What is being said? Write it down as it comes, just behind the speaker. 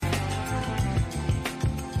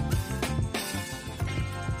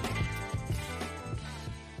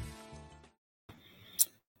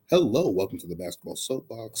Hello, welcome to the Basketball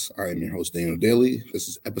Soapbox. I am your host, Daniel Daly. This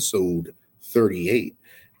is episode 38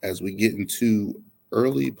 as we get into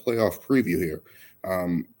early playoff preview here.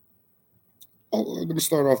 I'm going to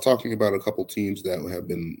start off talking about a couple teams that have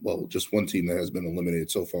been, just one team that has been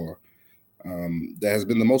eliminated so far. That has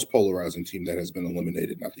been the most polarizing team that has been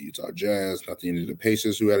eliminated, not the Utah Jazz, not the Indiana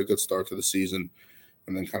Pacers, who had a good start to the season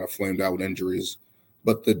and then kind of flamed out with injuries,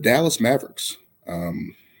 but the Dallas Mavericks.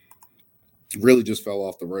 Really just fell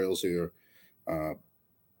off the rails here,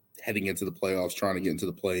 heading into the playoffs, trying to get into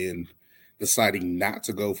the play-in, deciding not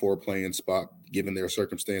to go for a play-in spot, given their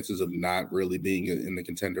circumstances of not really being in the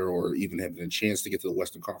contender or even having a chance to get to the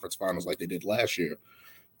Western Conference Finals like they did last year.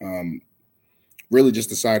 Really just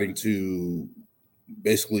deciding to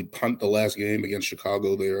basically punt the last game against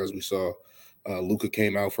Chicago there, as we saw. Luka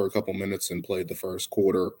came out for a couple minutes and played the first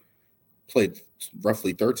quarter, played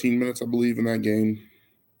roughly 13 minutes, I believe, in that game.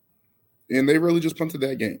 And they really just punted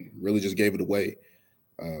that game, really just gave it away.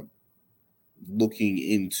 Looking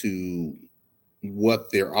into what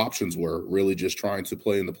their options were, really just trying to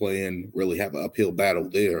play in the play-in, really have an uphill battle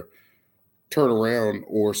there, turn around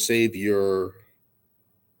or save your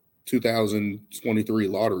 2023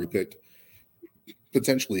 lottery pick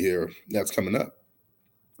potentially here that's coming up.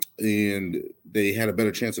 And they had a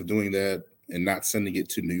better chance of doing that and not sending it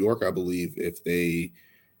to New York, I believe, if they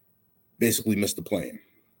basically missed the play-in.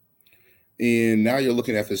 And now you're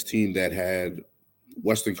looking at this team that had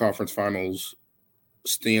Western Conference Finals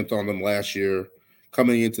stamped on them last year,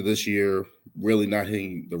 coming into this year, really not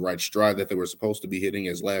hitting the right stride that they were supposed to be hitting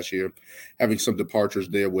as last year, having some departures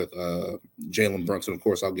there with Jalen Brunson. Of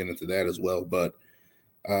course, I'll get into that as well. But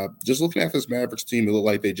just looking at this Mavericks team, it looked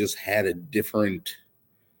like they just had a different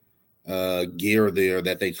gear there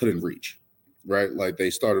that they couldn't reach, right? Like they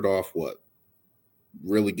started off,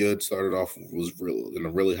 really good. Started off was in a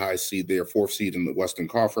really high seed there, 4th seed in the Western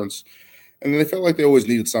Conference. And then they felt like they always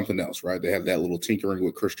needed something else, right? They had that little tinkering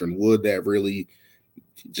with Christian Wood that really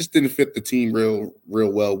just didn't fit the team real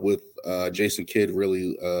well with Jason Kidd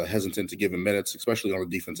really hesitant to give him minutes, especially on the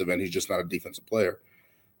defensive end. He's just not a defensive player.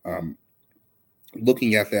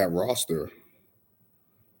 Looking at that roster,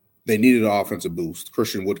 they needed an offensive boost.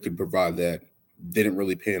 Christian Wood could provide that. Didn't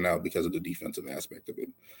really pan out because of the defensive aspect of it.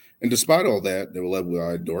 And despite all that, they were led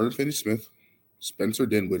by Dorian Finney-Smith, Spencer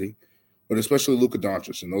Dinwiddie, but especially Luka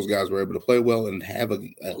Doncic. And those guys were able to play well and have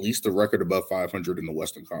at least a record above 500 in the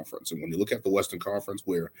Western Conference. And when you look at the Western Conference,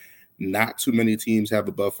 where not too many teams have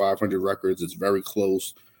above 500 records, it's very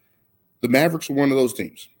close. The Mavericks were one of those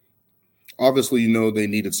teams. Obviously, they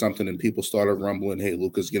needed something, and people started rumbling, hey,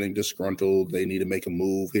 Luka's getting disgruntled. They need to make a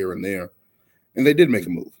move here and there. And they did make a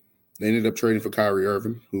move. They ended up trading for Kyrie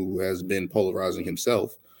Irving, who has been polarizing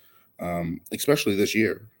himself, especially this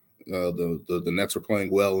year. The Nets were playing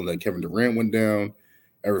well, and then Kevin Durant went down.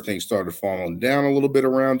 Everything started falling down a little bit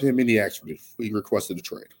around him, and he requested a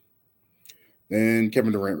trade. Then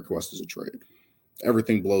Kevin Durant requested a trade.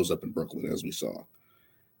 Everything blows up in Brooklyn, as we saw.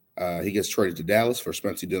 He gets traded to Dallas for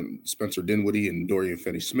Spencer Dinwiddie and Dorian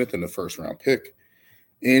Finney-Smith in the first-round pick.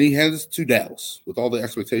 And he heads to Dallas with all the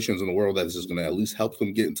expectations in the world that this is going to at least help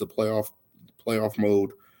them get into playoff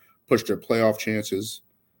mode, push their playoff chances,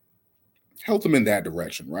 help them in that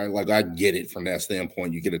direction, right? Like, I get it from that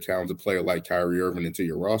standpoint. You get a talented player like Kyrie Irving into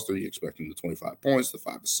your roster, you expect him to 25 points, the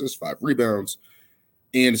 5 assists, 5 rebounds,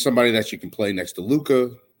 and somebody that you can play next to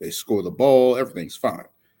Luka. They score the ball, everything's fine.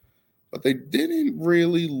 But they didn't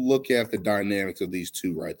really look at the dynamics of these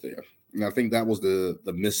two right there. And I think that was the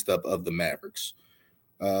misstep of the Mavericks.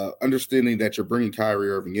 Understanding that you're bringing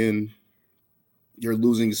Kyrie Irving in, you're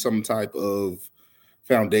losing some type of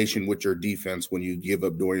foundation with your defense when you give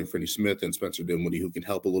up Dorian Finney-Smith and Spencer Dinwiddie, who can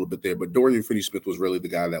help a little bit there. But Dorian Finney-Smith was really the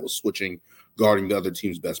guy that was switching, guarding the other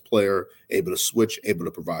team's best player, able to switch, able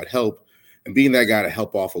to provide help, and being that guy to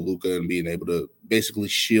help off of Luka and being able to basically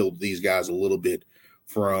shield these guys a little bit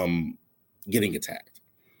from getting attacked.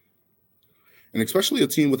 And especially a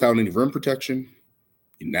team without any rim protection.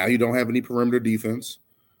 Now you don't have any perimeter defense.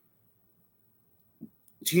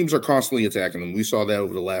 Teams are constantly attacking them. We saw that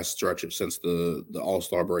over the last stretch since the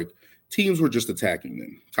All-Star break. Teams were just attacking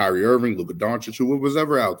them. Kyrie Irving, Luka Doncic, who was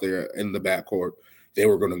ever out there in the backcourt, they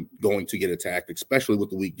were going to get attacked, especially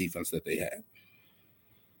with the weak defense that they had.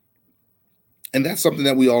 And that's something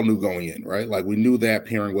that we all knew going in, right? Like, we knew that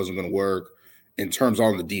pairing wasn't going to work in terms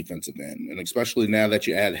on the defensive end. And especially now that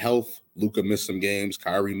you add health, Luka missed some games,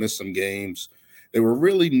 Kyrie missed some games. They were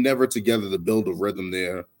really never together to build a rhythm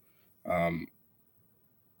there.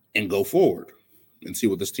 And go forward and see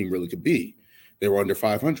what this team really could be. They were under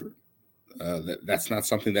 500. That's not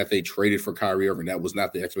something that they traded for Kyrie Irving. That was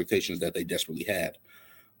not the expectations that they desperately had.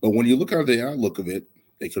 But when you look at the outlook of it,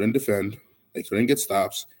 They couldn't defend. They couldn't get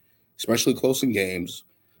stops, especially close in games.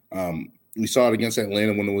 We saw it against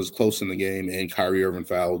Atlanta when it was close in the game, and Kyrie Irving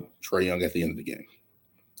fouled Trae Young at the end of the game.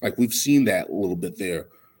 Like, we've seen that a little bit there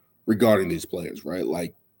regarding these players, right?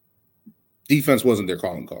 Like, defense wasn't their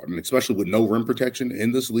calling card, and especially with no rim protection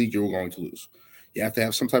in this league, you're going to lose. You have to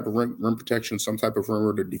have some type of rim protection, some type of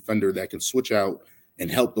perimeter defender that can switch out and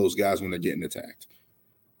help those guys when they're getting attacked.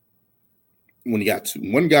 When you got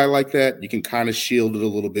one guy like that, you can kind of shield it a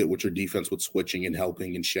little bit with your defense with switching and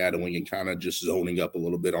helping and shadowing and kind of just zoning up a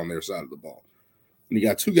little bit on their side of the ball. When you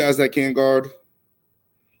got two guys that can guard,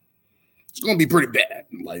 it's going to be pretty bad.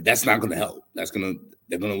 Like, that's not going to help. They're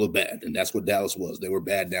going to look bad, and that's what Dallas was. They were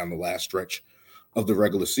bad down the last stretch of the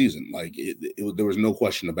regular season. Like, there was no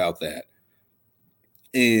question about that.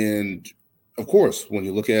 And, of course, when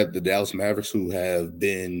you look at the Dallas Mavericks, who have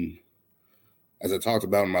been, as I talked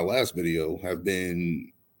about in my last video, have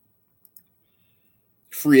been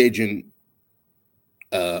free agent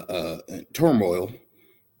turmoil,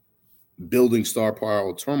 building star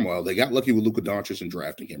power turmoil. They got lucky with Luka Doncic and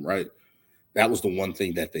drafting him, right? That was the one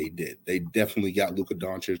thing that they did. They definitely got Luka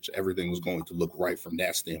Doncic. Everything was going to look right from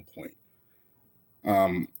that standpoint.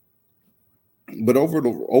 But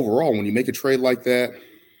overall, when you make a trade like that,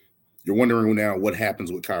 you're wondering now what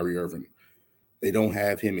happens with Kyrie Irving. They don't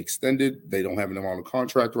have him extended. They don't have him on a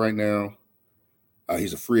contract right now.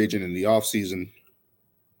 He's a free agent in the offseason.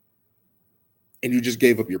 And you just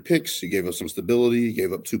gave up your picks. You gave up some stability. You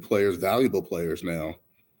gave up two players, valuable players now,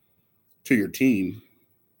 to your team.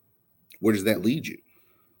 Where does that lead you?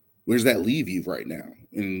 Where does that leave you right now?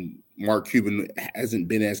 And Mark Cuban hasn't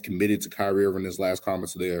been as committed to Kyrie Irving in his last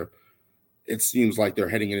comments there. It seems like they're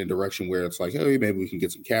heading in a direction where it's like, hey, maybe we can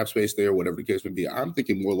get some cap space there, whatever the case may be. I'm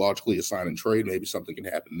thinking more logically a sign and trade. Maybe something can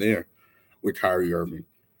happen there with Kyrie Irving.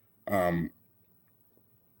 In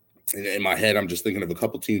my head, I'm just thinking of a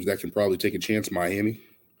couple teams that can probably take a chance. Miami,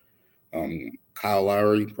 Kyle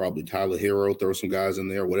Lowry, probably Tyler Hero, throw some guys in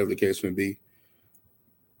there, whatever the case may be.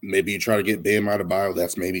 Maybe you try to get Bam Adebayo.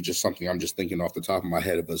 That's maybe just something I'm just thinking off the top of my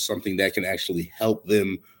head, but something that can actually help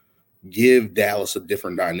them give Dallas a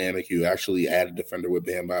different dynamic. You actually add a defender with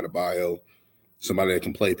Bam Adebayo, somebody that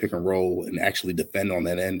can play pick and roll and actually defend on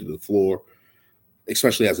that end of the floor,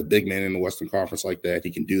 especially as a big man in the Western Conference like that. He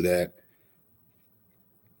can do that.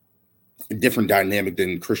 A different dynamic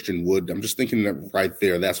than Christian Wood. I'm just thinking that right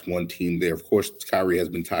there, that's one team there. Of course, Kyrie has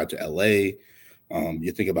been tied to L.A.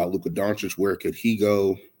 You think about Luka Doncic, where could he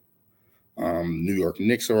go? New York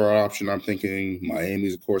Knicks are an option, I'm thinking.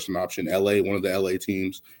 Miami's, of course, an option. L.A., one of the L.A.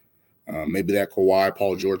 teams. Maybe that Kawhi,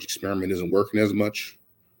 Paul George experiment isn't working as much.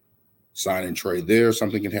 Sign and trade there.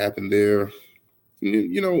 Something can happen there.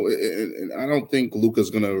 You know, and I don't think Luka's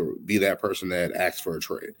going to be that person that asks for a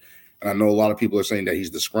trade. And I know a lot of people are saying that he's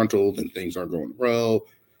disgruntled and things aren't going well.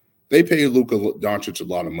 They pay Luka Doncic a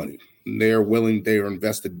lot of money. They are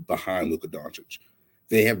invested behind Luka Doncic.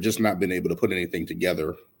 They have just not been able to put anything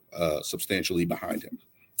together substantially behind him.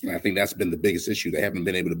 And I think that's been the biggest issue. They haven't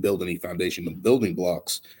been able to build any foundational building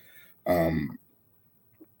blocks in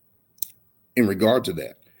regard to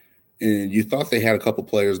that. And you thought they had a couple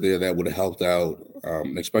players there that would have helped out,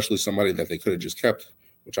 especially somebody that they could have just kept,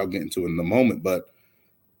 which I'll get into in a moment. But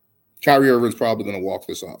Kyrie Irving's probably going to walk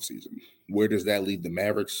this offseason. Where does that leave the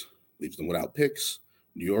Mavericks? Leaves them without picks.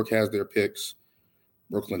 New York has their picks.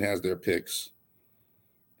 Brooklyn has their picks.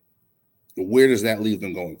 Where does that leave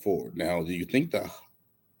them going forward? Now, do you think the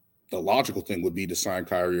logical thing would be to sign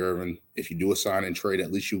Kyrie Irving? If you do a sign and trade,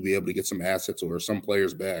 at least you'll be able to get some assets or some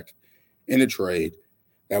players back in a trade.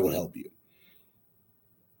 That would help you.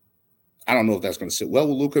 I don't know if that's going to sit well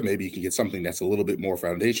with Luka. Maybe you can get something that's a little bit more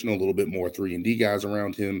foundational, a little bit more 3-and-D guys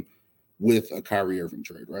around him with a Kyrie Irving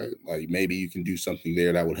trade, right? Like, maybe you can do something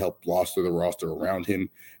there that would help bolster the roster around him,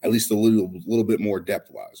 at least a little bit more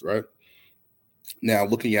depth-wise, right? Now,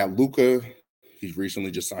 looking at Luka, he's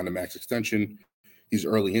recently just signed a max extension. He's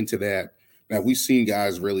early into that. Now, we've seen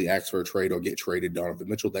guys really ask for a trade or get traded. Donovan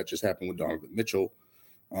Mitchell, that just happened with Donovan Mitchell.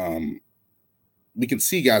 We can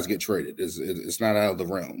see guys get traded. It's not out of the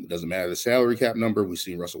realm. It doesn't matter the salary cap number. We've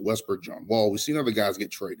seen Russell Westbrook, John Wall. We've seen other guys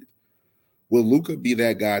get traded. Will Luka be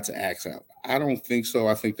that guy to axe out? I don't think so.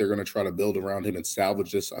 I think they're going to try to build around him and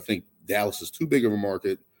salvage this. I think Dallas is too big of a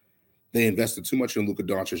market. They invested too much in Luka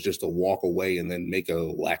Doncic just to walk away and then make a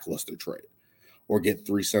lackluster trade or get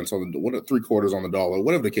 3 cents on the 3 quarters on the dollar,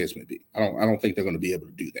 whatever the case may be. I don't think they're going to be able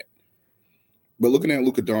to do that. But looking at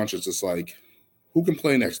Luka Doncic, it's like, who can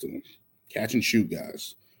play next to him? Catch and shoot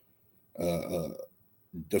guys,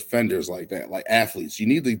 defenders like that, like athletes. You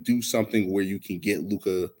need to do something where you can get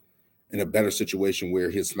Luka in a better situation where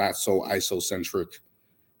he's not so isocentric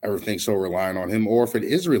everything's so reliant on him, or if it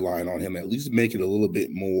is relying on him, at least make it a little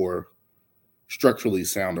bit more structurally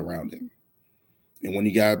sound around him. And when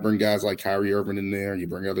you bring guys like Kyrie Irving in there, you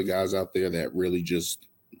bring other guys out there that really just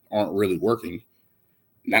aren't really working,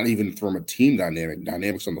 not even from a team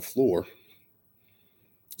dynamics on the floor,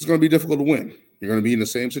 it's going to be difficult to win. You're going to be in the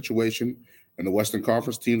same situation, and the Western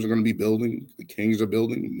Conference teams are going to be building. The Kings are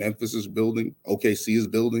building. Memphis is building. OKC is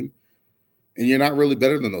building. And you're not really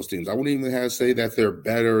better than those teams. I wouldn't even say that they're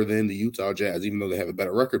better than the Utah Jazz, even though they have a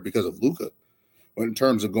better record because of Luka. But in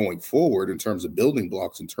terms of going forward, in terms of building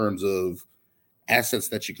blocks, in terms of assets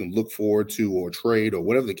that you can look forward to or trade or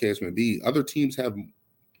whatever the case may be, other teams have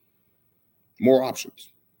more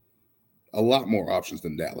options, a lot more options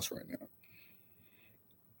than Dallas right now.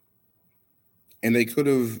 And they could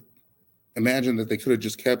have imagined that they could have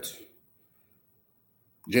just kept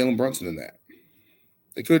Jalen Brunson in that.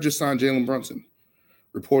 They could have just signed Jalen Brunson.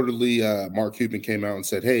 Reportedly, Mark Cuban came out and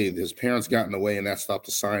said, hey, his parents got in the way and that stopped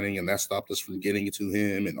the signing and that stopped us from getting it to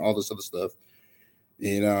him and all this other stuff.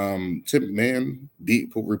 And Tim McMahon,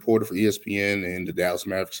 reporter for ESPN and the Dallas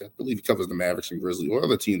Mavericks, I believe he covers the Mavericks and Grizzlies or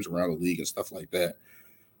other teams around the league and stuff like that.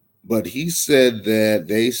 But he said that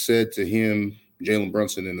they said to him, Jalen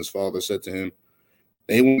Brunson and his father said to him,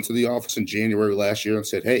 they went to the office in January last year and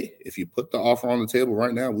said, hey, if you put the offer on the table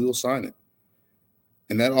right now, we will sign it.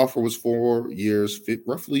 And that offer was 4 years,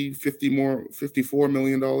 roughly $54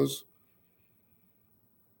 million.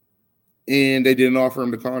 And they didn't offer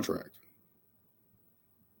him the contract.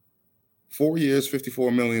 4 years,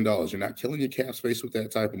 $54 million. You're not killing your cap space with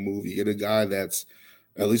that type of move. You get a guy that's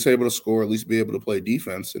at least able to score, at least be able to play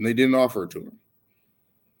defense, and they didn't offer it to him.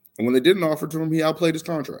 And when they didn't offer it to him, he outplayed his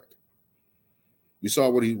contract. We saw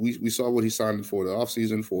what he signed for the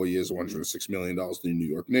offseason, 4 years, $106 million to the New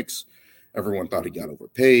York Knicks. Everyone thought he got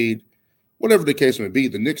overpaid. Whatever the case may be,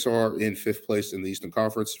 the Knicks are in 5th place in the Eastern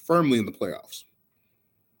Conference, firmly in the playoffs.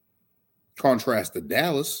 Contrast to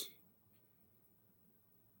Dallas,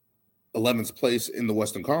 11th place in the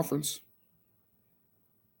Western Conference.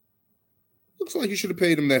 Looks like you should have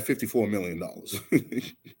paid him that $54 million.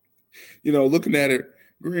 Looking at it,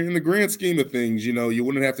 in the grand scheme of things, you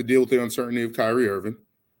wouldn't have to deal with the uncertainty of Kyrie Irving.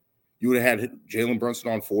 You would have had Jalen Brunson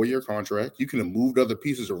on 4-year contract. You can have moved other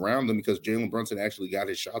pieces around them because Jalen Brunson actually got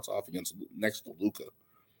his shots off next to Luka.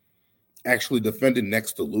 Actually defended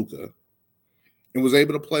next to Luka. And was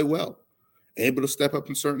able to play well. Able to step up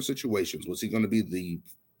in certain situations. Was he going to be the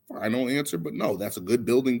final answer? But no, that's a good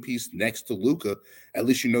building piece next to Luka. At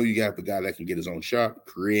least you got the guy that can get his own shot,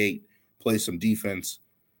 create, play some defense,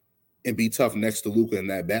 and be tough next to Luka in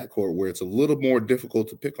that backcourt where it's a little more difficult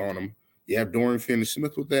to pick on him. You have Dorian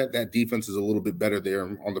Finney-Smith with that. That defense is a little bit better there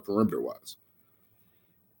on the perimeter-wise.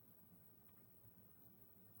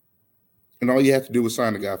 And all you have to do was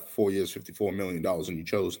sign a guy for 4 years, $54 million, and you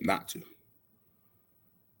chose not to.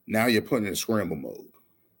 Now you're putting in scramble mode.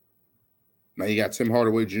 Now you got Tim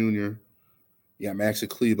Hardaway Jr., you got Maxi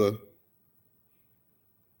Kleber.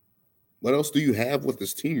 What else do you have with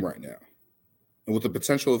this team right now? And with the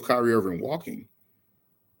potential of Kyrie Irving walking,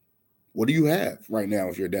 what do you have right now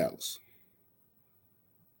if you're Dallas?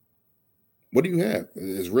 What do you have?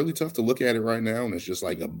 It's really tough to look at it right now, and it's just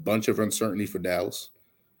like a bunch of uncertainty for Dallas.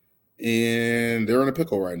 And they're in a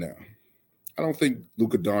pickle right now. I don't think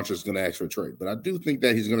Luka Doncic is going to ask for a trade, but I do think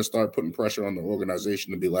that he's going to start putting pressure on the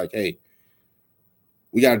organization to be like, hey,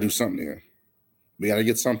 we got to do something here. We got to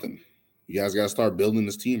get something. You guys got to start building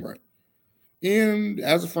this team right. And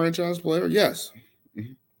as a franchise player, yes.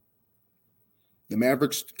 Mm-hmm. The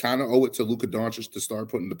Mavericks kind of owe it to Luka Doncic to start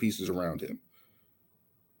putting the pieces around him.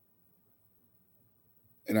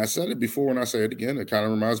 And I said it before and I say it again. It kind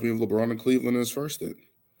of reminds me of LeBron in Cleveland in his first stint.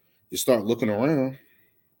 You start looking around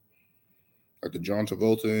like the John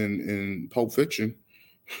Travolta in Pulp Fiction.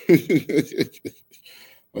 Like,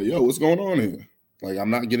 yo, what's going on here? Like,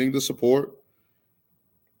 I'm not getting the support.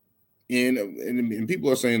 And people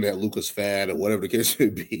are saying that Luka's fat or whatever the case may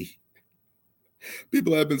be.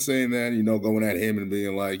 People have been saying that, going at him and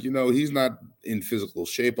being like, he's not in physical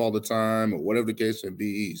shape all the time or whatever the case may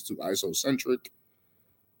be. He's too isocentric.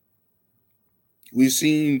 We've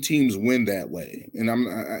seen teams win that way. And I'm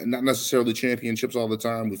not necessarily championships all the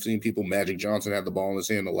time. We've seen people, Magic Johnson had the ball in his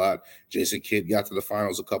hand a lot. Jason Kidd got to the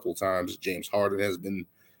finals a couple of times. James Harden has been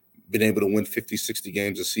able to win 50, 60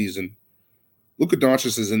 games a season. Luka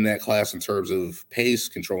Doncic is in that class in terms of pace,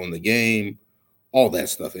 controlling the game, all that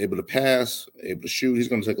stuff. Able to pass, able to shoot. He's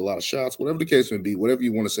going to take a lot of shots. Whatever the case may be, whatever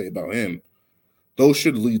you want to say about him, those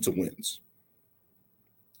should lead to wins.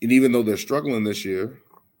 And even though they're struggling this year,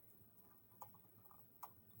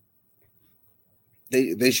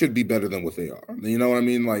 they should be better than what they are. You know what I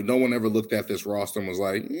mean? Like, no one ever looked at this roster and was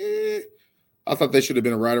like, I thought they should have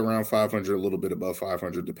been right around 500, a little bit above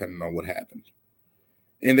 500, depending on what happened.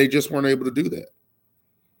 And they just weren't able to do that.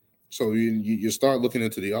 So you start looking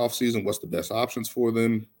into the offseason, what's the best options for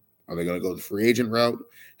them? Are they going to go the free agent route?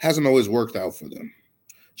 Hasn't always worked out for them.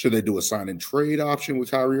 Should they do a sign and trade option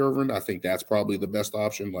with Kyrie Irving? I think that's probably the best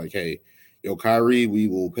option. Like, hey, Kyrie, we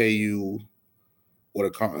will pay you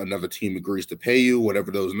what another team agrees to pay you,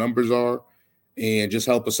 whatever those numbers are, and just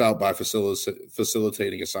help us out by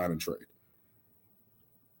facilitating a sign and trade.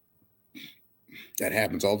 That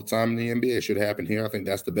happens all the time in the NBA. It should happen here. I think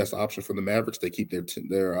that's the best option for the Mavericks. They keep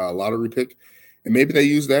their lottery pick, and maybe they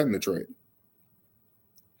use that in the trade.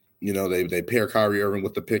 They pair Kyrie Irving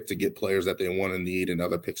with the pick to get players that they want and need and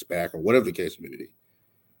other picks back or whatever the case may be.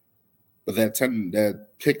 But that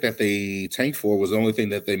pick that they tanked for was the only thing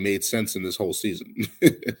that they made sense in this whole season.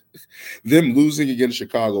 Them losing against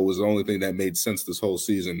Chicago was the only thing that made sense this whole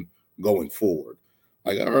season going forward.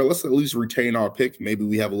 Like, all right, let's at least retain our pick. Maybe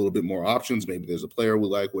we have a little bit more options. Maybe there's a player we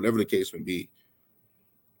like, whatever the case may be.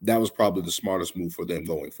 That was probably the smartest move for them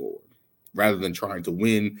going forward. Rather than trying to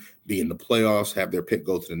win, be in the playoffs, have their pick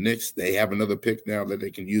go to the Knicks, they have another pick now that they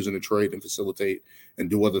can use in a trade and facilitate and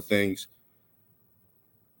do other things.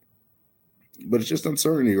 But it's just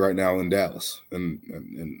uncertainty right now in Dallas.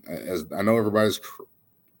 And as I know everybody's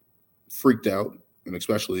freaked out, and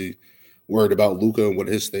especially worried about Luka and what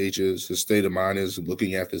his state of mind is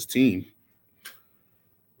looking at this team.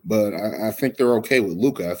 But I think they're okay with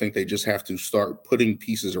Luka. I think they just have to start putting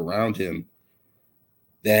pieces around him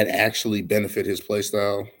that actually benefit his play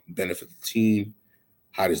style, benefit the team,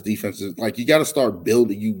 how his defense is. Like, you got to start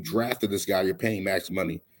building. You drafted this guy. You're paying max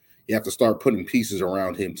money. You have to start putting pieces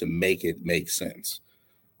around him to make it make sense.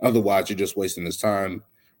 Otherwise, you're just wasting his time,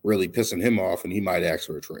 really pissing him off, and he might ask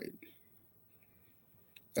for a trade.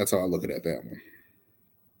 That's how I look at that one.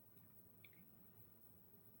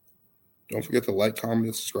 Don't forget to like, comment,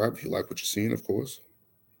 and subscribe if you like what you're seeing, of course.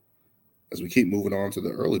 As we keep moving on to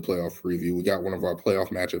the early playoff preview, we got one of our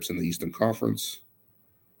playoff matchups in the Eastern Conference.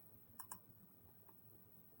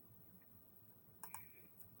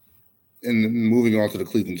 And moving on to the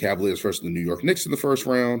Cleveland Cavaliers versus the New York Knicks in the first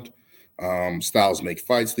round. Styles make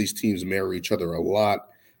fights. These teams marry each other a lot.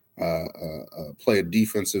 Play a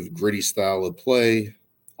defensive, gritty style of play.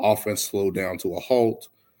 Offense slowed down to a halt.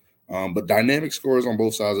 But dynamic scores on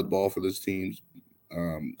both sides of the ball for these teams.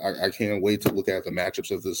 I can't wait to look at the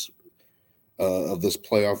matchups of this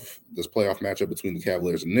playoff matchup between the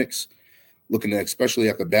Cavaliers and Knicks. Looking at especially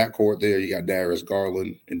at the backcourt there, you got Darius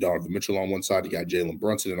Garland and Donovan Mitchell on one side. You got Jalen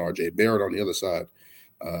Brunson and R.J. Barrett on the other side.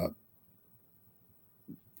 And,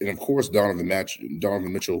 of course, Donovan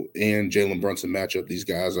Mitchell and Jalen Brunson matchup. These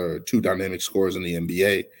guys are two dynamic scorers in the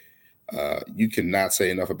NBA. You cannot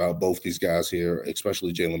say enough about both these guys here,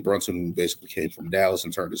 especially Jalen Brunson, who basically came from Dallas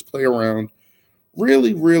and turned his play around.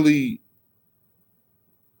 Really, really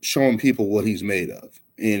showing people what he's made of.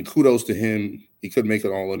 And kudos to him. He could make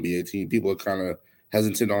an All-NBA team. People are kind of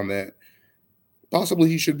hesitant on that. Possibly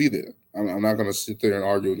he should be there. I'm not going to sit there and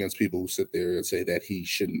argue against people who sit there and say that he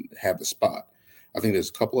shouldn't have the spot. I think there's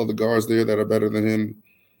a couple other guards there that are better than him.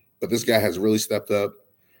 But this guy has really stepped up,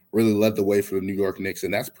 really led the way for the New York Knicks,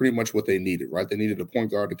 and that's pretty much what they needed, right? They needed a point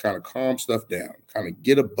guard to kind of calm stuff down, kind of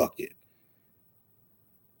get a bucket,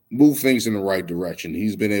 move things in the right direction.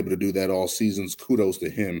 He's been able to do that all seasons. Kudos to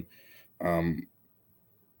him.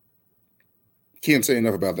 Can't say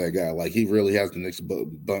enough about that guy. Like, he really has the Knicks,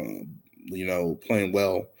 playing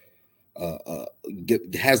well.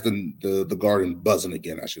 Has the Garden buzzing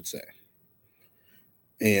again, I should say.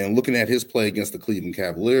 And looking at his play against the Cleveland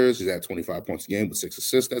Cavaliers, he's at 25 points a game with 6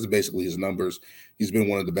 assists. That's basically his numbers. He's been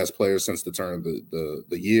one of the best players since the turn of the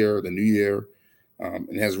new year,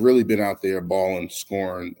 and has really been out there balling,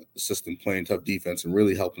 scoring, assisting, playing tough defense, and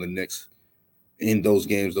really helping the Knicks in those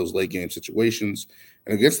games, those late game situations.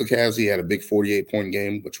 And against the Cavs, he had a big 48-point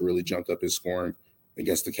game, which really jumped up his scoring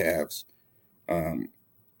against the Cavs. And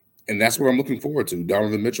that's what I'm looking forward to.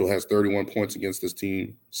 Donovan Mitchell has 31 points against this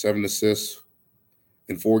team, 7 assists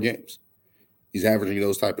in 4 games. He's averaging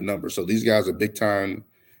those type of numbers. So these guys are big time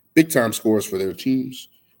scorers for their teams.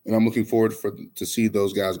 And I'm looking forward to see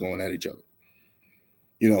those guys going at each other.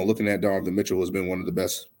 Looking at Donovan Mitchell, has been one of the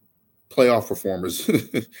best playoff performers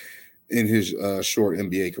in his short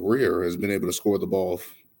NBA career, has been able to score the ball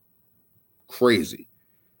crazy.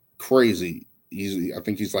 I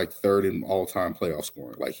think he's like third in all-time playoff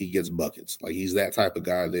scoring. Like, he gets buckets. Like, he's that type of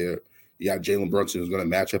guy there. You got Jalen Brunson who's going to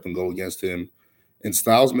match up and go against him. And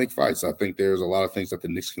styles make fights. I think there's a lot of things that the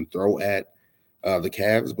Knicks can throw at the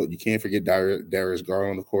Cavs, but you can't forget Darius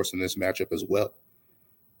Garland, of course, in this matchup as well.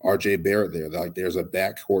 R.J. Barrett there. Like there's a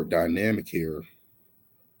backcourt dynamic here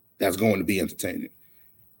that's going to be entertaining.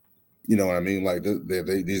 You know what I mean? Like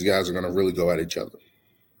these guys are going to really go at each other.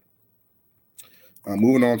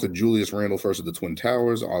 Moving on to Julius Randle versus the Twin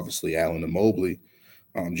Towers. Obviously, Allen and Mobley.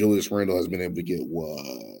 Julius Randle has been able to get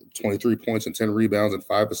 23 points and 10 rebounds and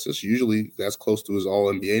 5 assists. Usually, that's close to his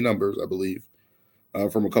All-NBA numbers, I believe,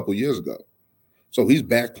 from a couple years ago. So he's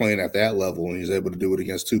back playing at that level, and he's able to do it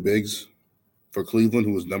against two bigs for Cleveland,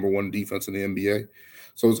 who was number one defense in the NBA.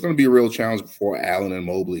 So it's going to be a real challenge for Allen and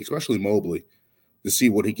Mobley, especially Mobley, to see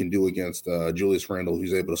what he can do against Julius Randle.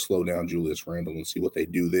 He's able to slow down Julius Randle and see what they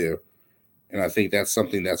do there. And I think that's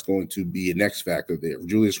something that's going to be an X factor there. If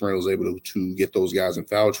Julius Randle is able to get those guys in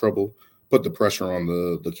foul trouble, put the pressure on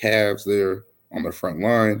the Cavs there on their front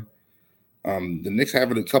line, the Knicks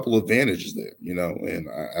have a couple of advantages there, you know, and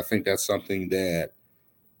I think that's something that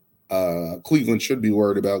Cleveland should be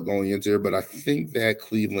worried about going into there. But I think that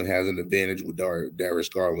Cleveland has an advantage with Darius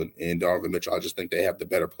Garland and Donovan Mitchell. I just think they have the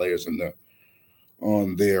better players on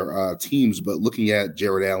their teams. But looking at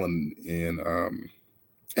Jared Allen and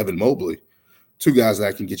Evan Mobley, two guys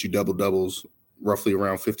that can get you double-doubles, roughly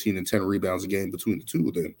around 15 and 10 rebounds a game between the two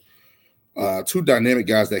of them. Two dynamic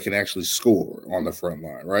guys that can actually score on the front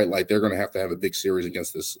line, right? Like they're going to have a big series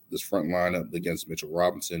against this front lineup against Mitchell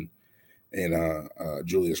Robinson and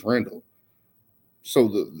Julius Randle.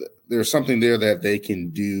 So there's something there that they can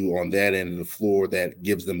do on that end of the floor that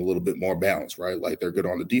gives them a little bit more balance, right? Like they're good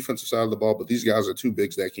on the defensive side of the ball, but these guys are two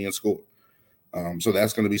bigs that can score. So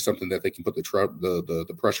that's going to be something that they can put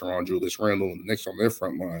the pressure on Julius Randle and the Knicks on their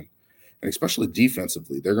front line, and especially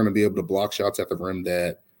defensively, they're going to be able to block shots at the rim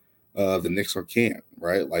that the Knicks can't,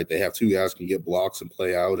 right? Like they have two guys can get blocks and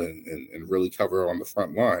play out and really cover on the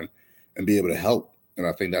front line and be able to help. And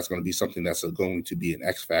I think that's going to be something that's going to be an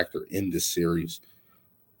X factor in this series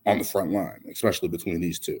on the front line, especially between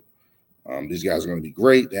these two. These guys are going to be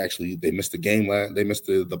great. They missed the game they missed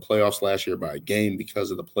the playoffs last year by a game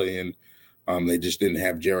because of the play-in. They just didn't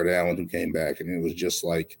have Jared Allen who came back, and it was just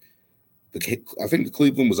like I think the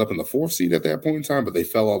Cleveland was up in the 4th seed at that point in time, but they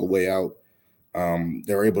fell all the way out.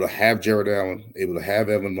 They were able to have Jared Allen, able to have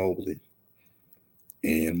Evan Mobley,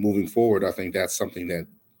 and moving forward, I think that's something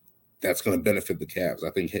that's going to benefit the Cavs. I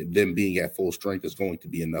think them being at full strength is going to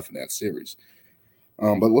be enough in that series.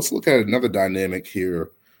 But let's look at another dynamic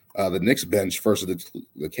here. The Knicks bench versus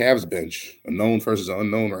the Cavs bench, a known versus an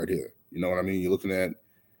unknown right here. You know what I mean? You're looking at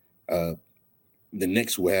the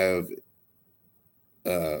Knicks who have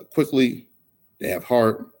Quickly, they have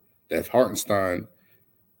Hart, they have Hartenstein,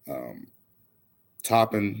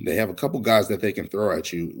 Toppin. They have a couple guys that they can throw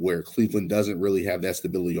at you where Cleveland doesn't really have that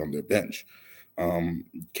stability on their bench.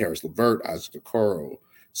 Karis LeVert, Isaac Okoro,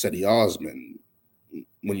 Cedi Osman.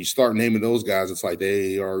 When you start naming those guys, it's like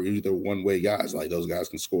they are either one-way guys. Like those guys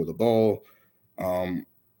can score the ball.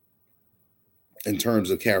 In terms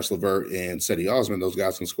of Karis LeVert and Cedi Osman, those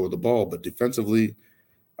guys can score the ball, but defensively,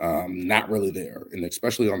 not really there. And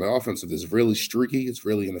especially on the offensive, it's really streaky. It's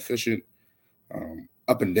really inefficient,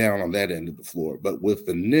 up and down on that end of the floor. But with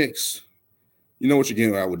the Knicks, you know what you're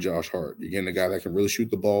getting out with Josh Hart. You're getting a guy that can really shoot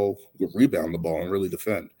the ball, rebound the ball, and really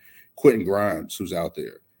defend. Quentin Grimes, who's out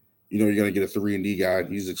there. You know, you're going to get a 3-and-D guy.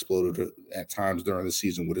 He's exploded at times during the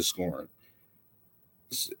season with his scoring.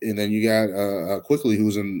 And then you got Quickly,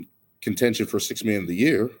 who's in contention for 6th man of the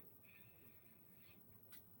year.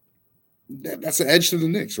 That's an edge to the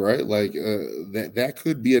Knicks, right? Like that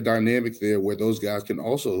could be a dynamic there where those guys can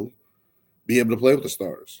also be able to play with the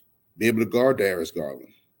starters, be able to guard Darius Garland,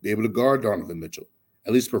 be able to guard Donovan Mitchell,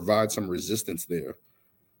 at least provide some resistance there.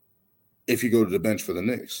 If you go to the bench for the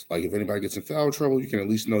Knicks, like if anybody gets in foul trouble, you can at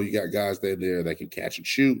least know you got guys there that can catch and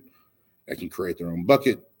shoot, that can create their own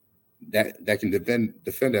bucket, that can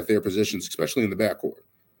defend at their positions, especially in the backcourt.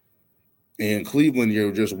 And Cleveland,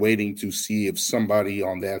 you're just waiting to see if somebody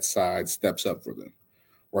on that side steps up for them,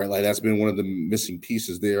 right? Like that's been one of the missing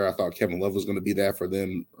pieces there. I thought Kevin Love was going to be that for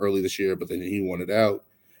them early this year, but then he wanted out,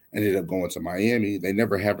 ended up going to Miami. They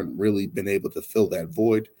haven't really been able to fill that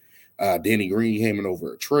void. Danny Green came in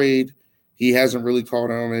over a trade. He hasn't really caught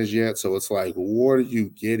on as yet. So it's like, what are you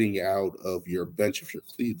getting out of your bench if you're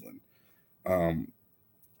Cleveland?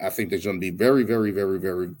 I think there's going to be very, very, very,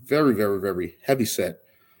 very, very, very, very heavy set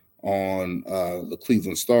on the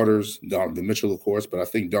Cleveland starters, Donovan Mitchell, of course, but I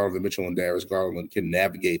think Donovan Mitchell and Darius Garland can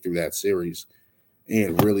navigate through that series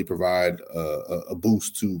and really provide a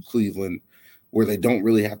boost to Cleveland where they don't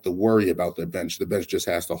really have to worry about their bench. The bench just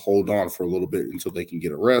has to hold on for a little bit until they can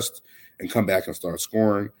get a rest and come back and start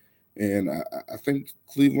scoring. And I think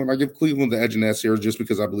I give Cleveland the edge in that series just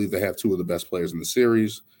because I believe they have two of the best players in the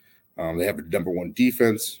series. They have the number one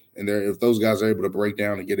defense, and if those guys are able to break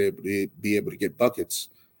down and be able to get buckets,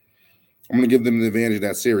 I'm going to give them the advantage in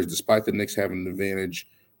that series, despite the Knicks having an advantage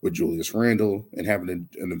with Julius Randle and having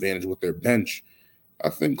an advantage with their bench. I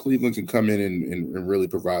think Cleveland can come in and really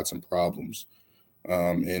provide some problems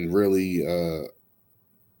and really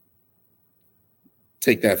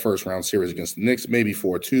take that first round series against the Knicks, maybe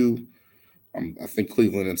 4-2. I think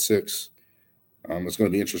Cleveland in 6. It's going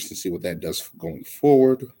to be interesting to see what that does going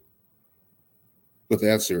forward. With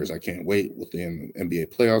that series, I can't wait. With the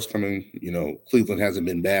NBA playoffs coming, Cleveland hasn't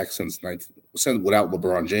been back since without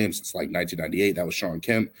LeBron James since like 1998. That was Sean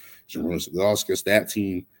Kemp, Jeroen Zagauskas, that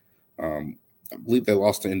team. I believe they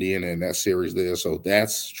lost to Indiana in that series there, so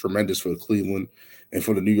that's tremendous for Cleveland and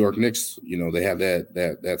for the New York Knicks. They have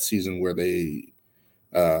that season where they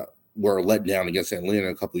were let down against Atlanta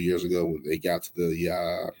a couple of years ago when they got to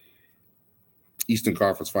the Eastern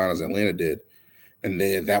Conference Finals. Atlanta did. And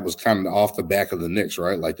that was kind of off the back of the Knicks,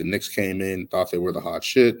 right? Like the Knicks came in, thought they were the hot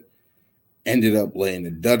shit, ended up laying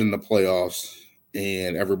a dud in the playoffs,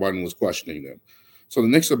 and everybody was questioning them. So the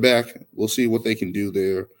Knicks are back. We'll see what they can do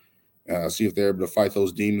there. See if they're able to fight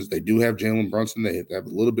those demons. They do have Jalen Brunson. They have a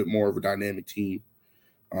little bit more of a dynamic team.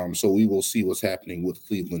 So we will see what's happening with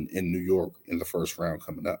Cleveland and New York in the first round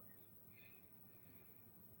coming up.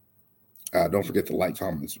 Don't forget to like,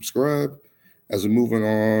 comment, and subscribe. As we're moving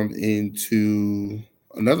on into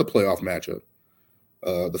another playoff matchup,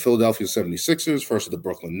 the Philadelphia 76ers versus the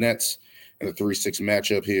Brooklyn Nets in a 3-6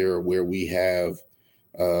 matchup here where we have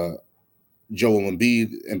Joel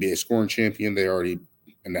Embiid, NBA scoring champion. They already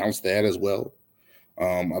announced that as well.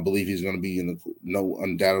 I believe he's going to be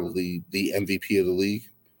undoubtedly the MVP of the league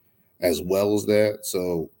as well as that.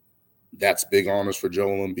 So that's big honors for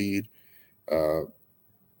Joel Embiid.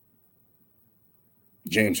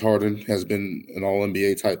 James Harden has been an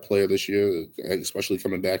all-NBA type player this year, especially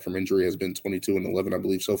coming back from injury, has been 22 and 11, I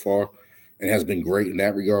believe, so far, and has been great in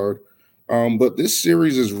that regard. But this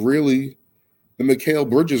series is really the Mikal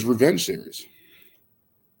Bridges revenge series.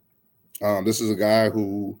 This is a guy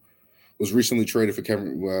who was recently traded for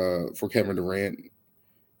Kevin Durant.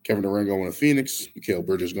 Kevin Durant going to Phoenix, Mikal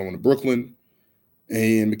Bridges going to Brooklyn.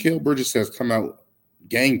 And Mikal Bridges has come out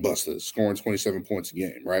gangbusters, scoring 27 points a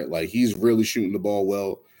game, right? Like he's really shooting the ball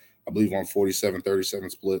well. I believe on 47-37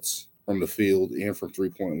 splits from the field and from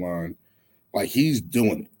 3-point line. Like he's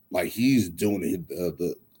doing it.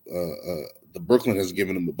 The Brooklyn has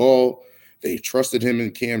given him the ball. They trusted him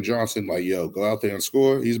and Cam Johnson. Like, yo, go out there and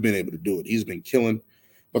score. He's been able to do it. He's been killing.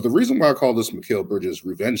 But the reason why I call this Mikal Bridges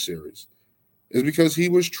revenge series is because he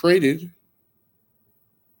was traded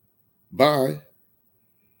by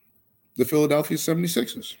the Philadelphia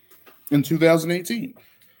 76ers in 2018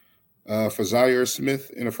 for Zaire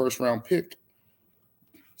Smith in a first-round pick,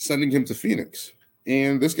 sending him to Phoenix.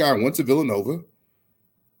 And this guy went to Villanova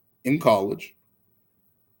in college,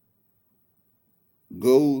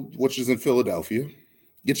 which is in Philadelphia,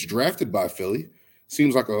 gets drafted by Philly,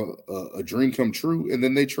 seems like a dream come true, and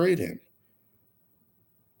then they trade him.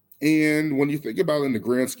 And when you think about it in the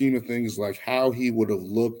grand scheme of things, like how he would have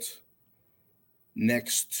looked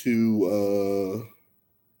next to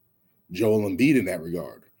Joel Embiid in that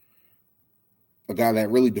regard. A guy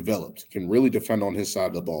that really developed, can really defend on his side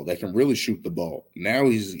of the ball, that can really shoot the ball. Now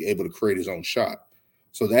he's able to create his own shot.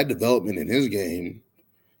 So that development in his game,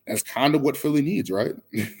 that's kind of what Philly needs, right?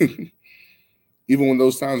 Even when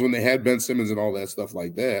those times when they had Ben Simmons and all that stuff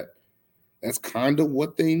like that, that's kind of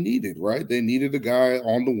what they needed, right? They needed a guy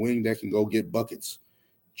on the wing that can go get buckets.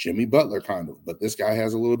 Jimmy Butler kind of, but this guy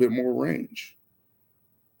has a little bit more range.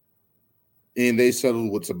 And they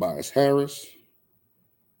settled with Tobias Harris.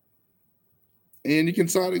 And you can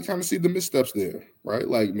kind of see the missteps there, right?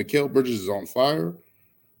 Like Mikal Bridges is on fire.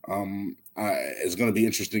 It's going to be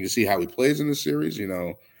interesting to see how he plays in this series.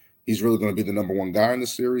 He's really going to be the number one guy in the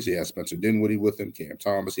series. He has Spencer Dinwiddie with him, Cam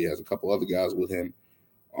Thomas. He has a couple other guys with him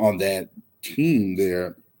on that team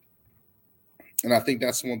there. And I think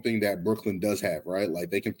that's one thing that Brooklyn does have, right? Like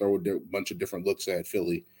they can throw a bunch of different looks at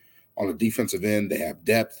Philly. On the defensive end, they have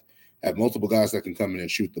depth, have multiple guys that can come in and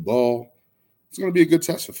shoot the ball. It's going to be a good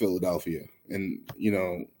test for Philadelphia. And,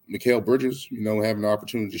 Mikal Bridges, having the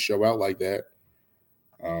opportunity to show out like that,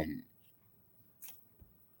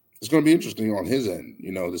 it's going to be interesting on his end,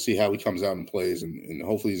 to see how he comes out and plays. And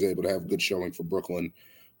hopefully he's able to have a good showing for Brooklyn,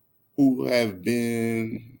 who have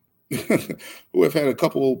been who have had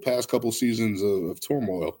a past couple seasons of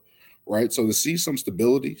turmoil, right? So to see some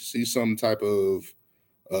stability, see some type of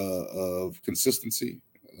consistency,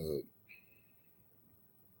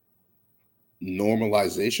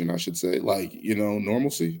 normalization, I should say,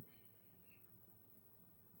 normalcy.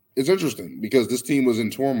 It's interesting because this team was in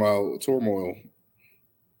turmoil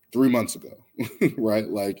 3 months ago, right?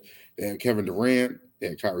 Like they had Kevin Durant, they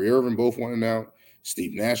had Kyrie Irving both wanting out.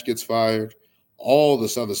 Steve Nash gets fired. All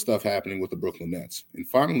this other stuff happening with the Brooklyn Nets. And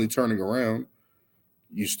finally turning around,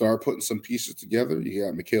 you start putting some pieces together. You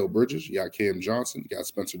got Mikal Bridges, you got Cam Johnson, you got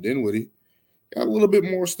Spencer Dinwiddie. You got a little bit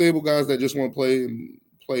more stable guys that just want to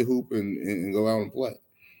play hoop and go out and play.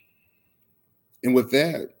 And with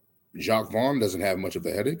that, Jacques Vaughn doesn't have much of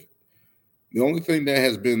a headache. The only thing that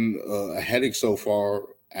has been a headache so far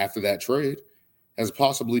after that trade has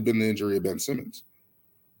possibly been the injury of Ben Simmons.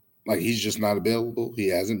 Like, he's just not available. He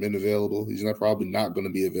hasn't been available. He's probably not going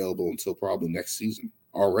to be available until probably next season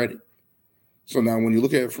already. So now when you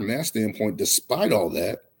look at it from that standpoint, despite all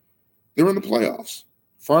that, they're in the playoffs,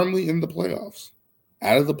 firmly in the playoffs,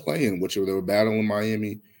 out of the play-in, which they were battling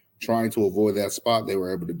Miami, trying to avoid that spot. They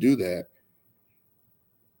were able to do that.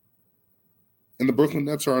 And the Brooklyn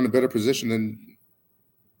Nets are in a better position than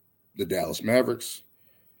the Dallas Mavericks,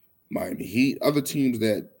 Miami Heat, other teams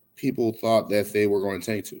that people thought that they were going to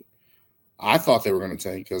tank to. I thought they were going to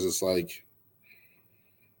tank because it's like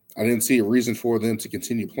I didn't see a reason for them to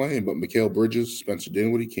continue playing, but Mikal Bridges, Spencer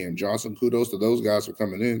Dinwiddie, Cam Johnson, kudos to those guys for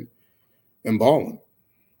coming in and balling.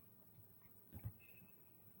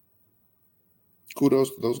 Kudos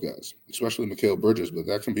to those guys, especially Mikal Bridges, but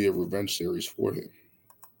that can be a revenge series for him.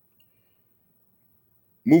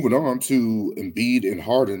 Moving on to Embiid and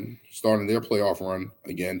Harden starting their playoff run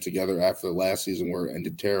again together after the last season where it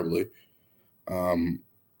ended terribly.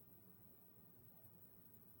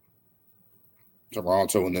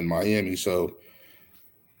 Toronto and then Miami. So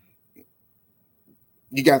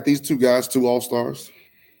you got these two guys, two All-Stars,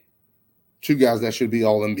 two guys that should be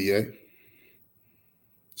All-NBA,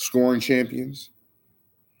 scoring champions,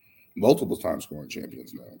 multiple time scoring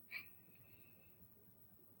champions now.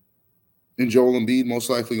 And Joel Embiid most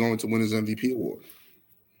likely going to win his MVP award.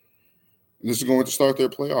 And this is going to start their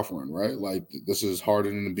playoff run, right? Like, this is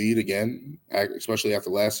Harden and Embiid again, especially after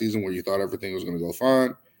last season where you thought everything was going to go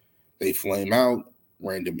fine. They flame out,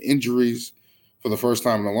 random injuries. For the first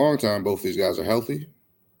time in a long time, both these guys are healthy.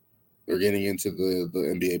 They're getting into the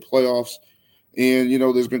NBA playoffs. And,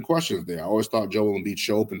 there's been questions there. I always thought Joel Embiid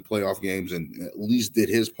show up in playoff games and at least did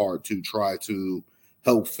his part to try to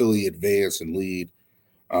help Philly advance and lead.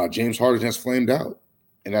 James Harden has flamed out.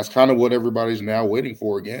 And that's kind of what everybody's now waiting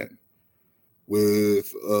for again,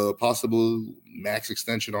 with a possible max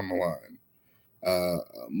extension on the line,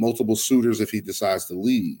 multiple suitors if he decides to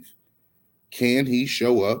leave. Can he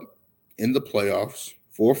show up in the playoffs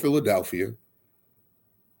for Philadelphia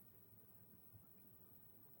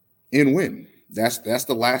and win? That's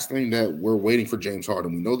the last thing that we're waiting for James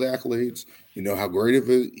Harden. We know the accolades. You know how great of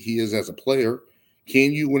it he is as a player.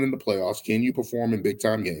 Can you win in the playoffs? Can you perform in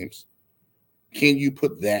big-time games? Can you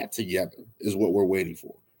put that together is what we're waiting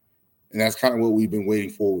for. And that's kind of what we've been waiting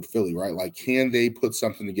for with Philly, right? Like, can they put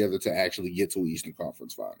something together to actually get to Eastern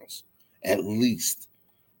Conference Finals? At least.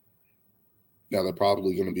 Now, they're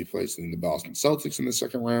probably going to be facing the Boston Celtics in the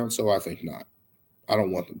second round, so I think not. I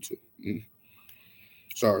don't want them to.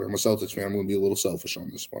 Sorry, I'm a Celtics fan. I'm going to be a little selfish on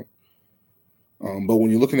this one. But when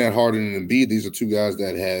you're looking at Harden and Embiid, these are two guys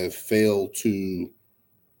that have failed to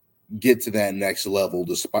get to that next level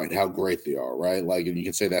despite how great they are, right? Like, and you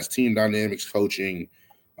can say that's team dynamics, coaching,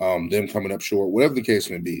 them coming up short, whatever the case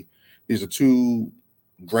may be. These are two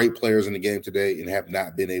great players in the game today and have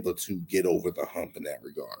not been able to get over the hump in that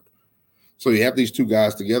regard. So you have these two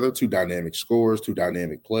guys together, two dynamic scorers, two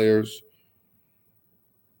dynamic players.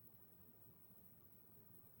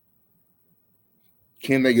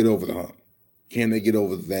 Can they get over the hump? Can they get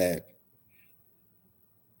over that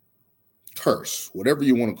curse, whatever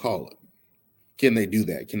you want to call it? Can they do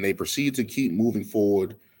that? Can they proceed to keep moving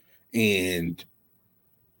forward and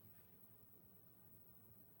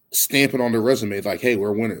stamp it on their resume like, hey,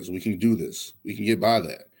 we're winners. We can do this. We can get by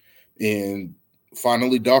that. And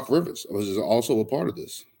finally, Doc Rivers was also a part of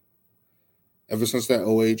this. Ever since that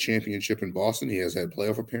 2008 championship in Boston, he has had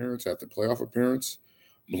playoff appearance after playoff appearance,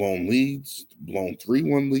 blown leads, blown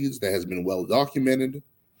 3-1 leads that has been well documented.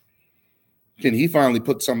 Can he finally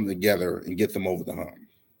put something together and get them over the hump?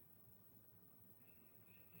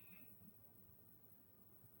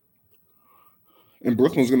 And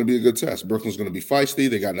Brooklyn's going to be a good test. Brooklyn's going to be feisty.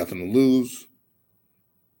 They got nothing to lose.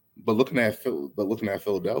 But looking at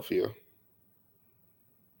Philadelphia,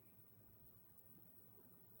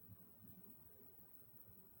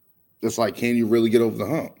 it's like, can you really get over the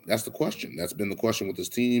hump? That's the question. That's been the question with this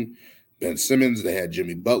team. Ben Simmons, they had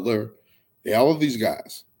Jimmy Butler. They all of these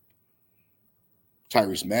guys.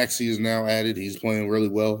 Tyrese Maxey is now added. He's playing really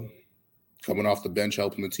well. coming off the bench,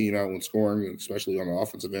 helping the team out when scoring, especially on the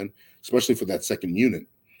offensive end, especially for that second unit.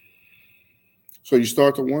 So you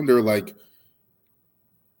start to wonder, like,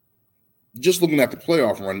 just looking at the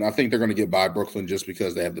playoff run, I think they're going to get by Brooklyn just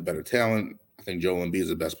because they have the better talent. I think Joel Embiid is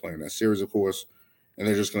the best player in that series, of course, and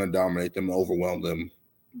they're just going to dominate them, overwhelm them.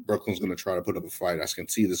 Brooklyn's going to try to put up a fight. I can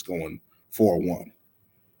see this going 4-1.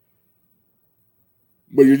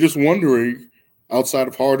 But you're just wondering, outside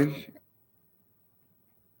of Harden,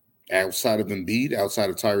 outside of Embiid, outside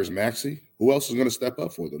of Tyrese Maxey, who else is going to step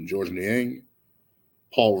up for them? George Niang,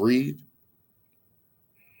 Paul Reed,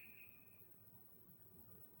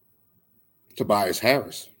 Tobias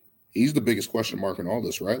Harris. He's the biggest question mark in all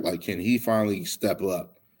this, right? Like, can he finally step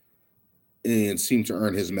up and seem to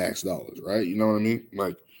earn his max dollars, right? You know what I mean?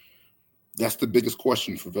 Like, that's the biggest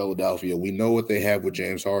question for Philadelphia. We know what they have with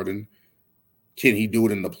James Harden. Can he do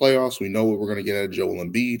it in the playoffs? We know what we're going to get out of Joel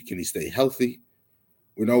Embiid. Can he stay healthy?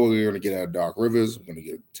 We know what we're going to get out of Doc Rivers. We're going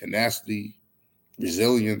to get tenacity,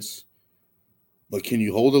 resilience. But can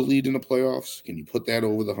you hold a lead in the playoffs? Can you put that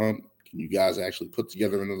over the hump? Can you guys actually put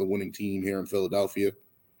together another winning team here in Philadelphia?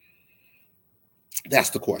 That's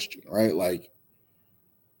the question, right? Like,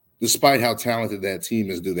 despite how talented that team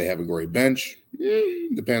is, do they have a great bench?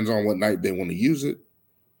 Depends on what night they want to use it.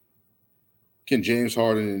 Can James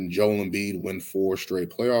Harden and Joel Embiid win 4 straight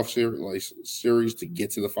playoff series to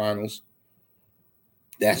get to the finals?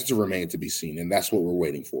 That's to remain to be seen, and that's what we're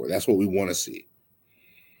waiting for. That's what we want to see.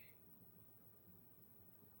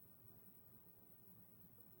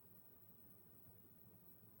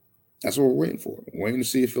 That's what we're waiting for. We're waiting to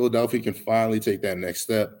see if Philadelphia can finally take that next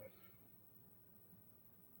step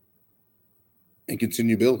and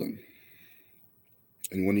continue building.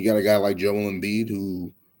 And when you got a guy like Joel Embiid,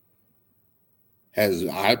 who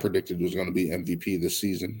I predicted was going to be MVP this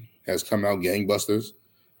season, has come out gangbusters,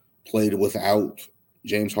 played without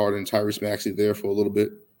James Harden and Tyrese Maxey there for a little bit.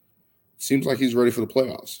 Seems like he's ready for the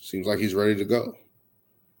playoffs. Seems like he's ready to go.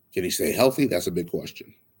 Can he stay healthy? That's a big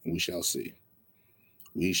question. And we shall see.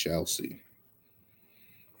 We shall see.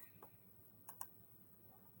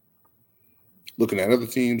 Looking at other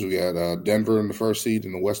teams, we got Denver in the first seed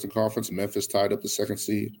in the Western Conference. Memphis tied up the second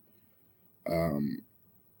seed.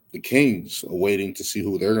 The Kings are waiting to see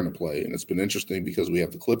who they're going to play. And it's been interesting because we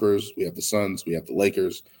have the Clippers, we have the Suns, we have the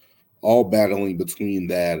Lakers, all battling between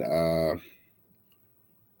that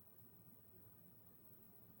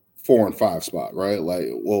 4 and 5 spot, right? Like,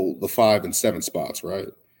 well, the 5 and 7 spots, right?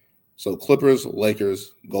 So Clippers,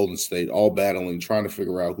 Lakers, Golden State, all battling, trying to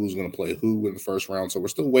figure out who's going to play who in the first round. So we're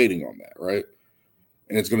still waiting on that, right?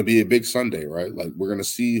 And it's going to be a big Sunday, right? Like, we're going to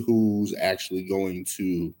see who's actually going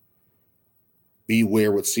to be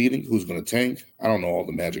where with seeding, who's going to tank. I don't know all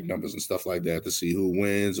the magic numbers and stuff like that to see who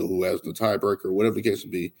wins or who has the tiebreaker, whatever the case may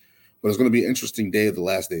be. But it's going to be an interesting day of the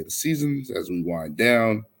last day of the season as we wind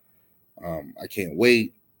down. I can't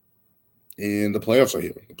wait. And the playoffs are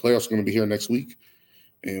here. The playoffs are going to be here next week.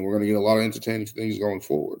 And we're going to get a lot of entertaining things going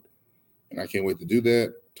forward. And I can't wait to do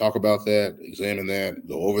that, talk about that, examine that,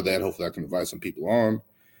 go over that. Hopefully I can invite some people on.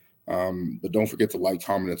 But don't forget to like,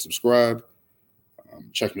 comment, and subscribe.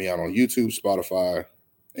 Check me out on YouTube, Spotify.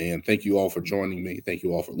 And thank you all for joining me. Thank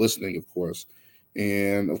you all for listening, of course.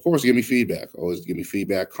 And, of course, give me feedback. Always give me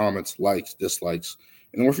feedback, comments, likes, dislikes.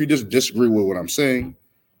 And if you just disagree with what I'm saying,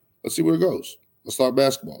 let's see where it goes. Let's talk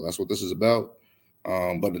basketball. That's what this is about.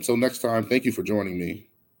 But until next time, thank you for joining me.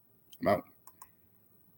 I'm out.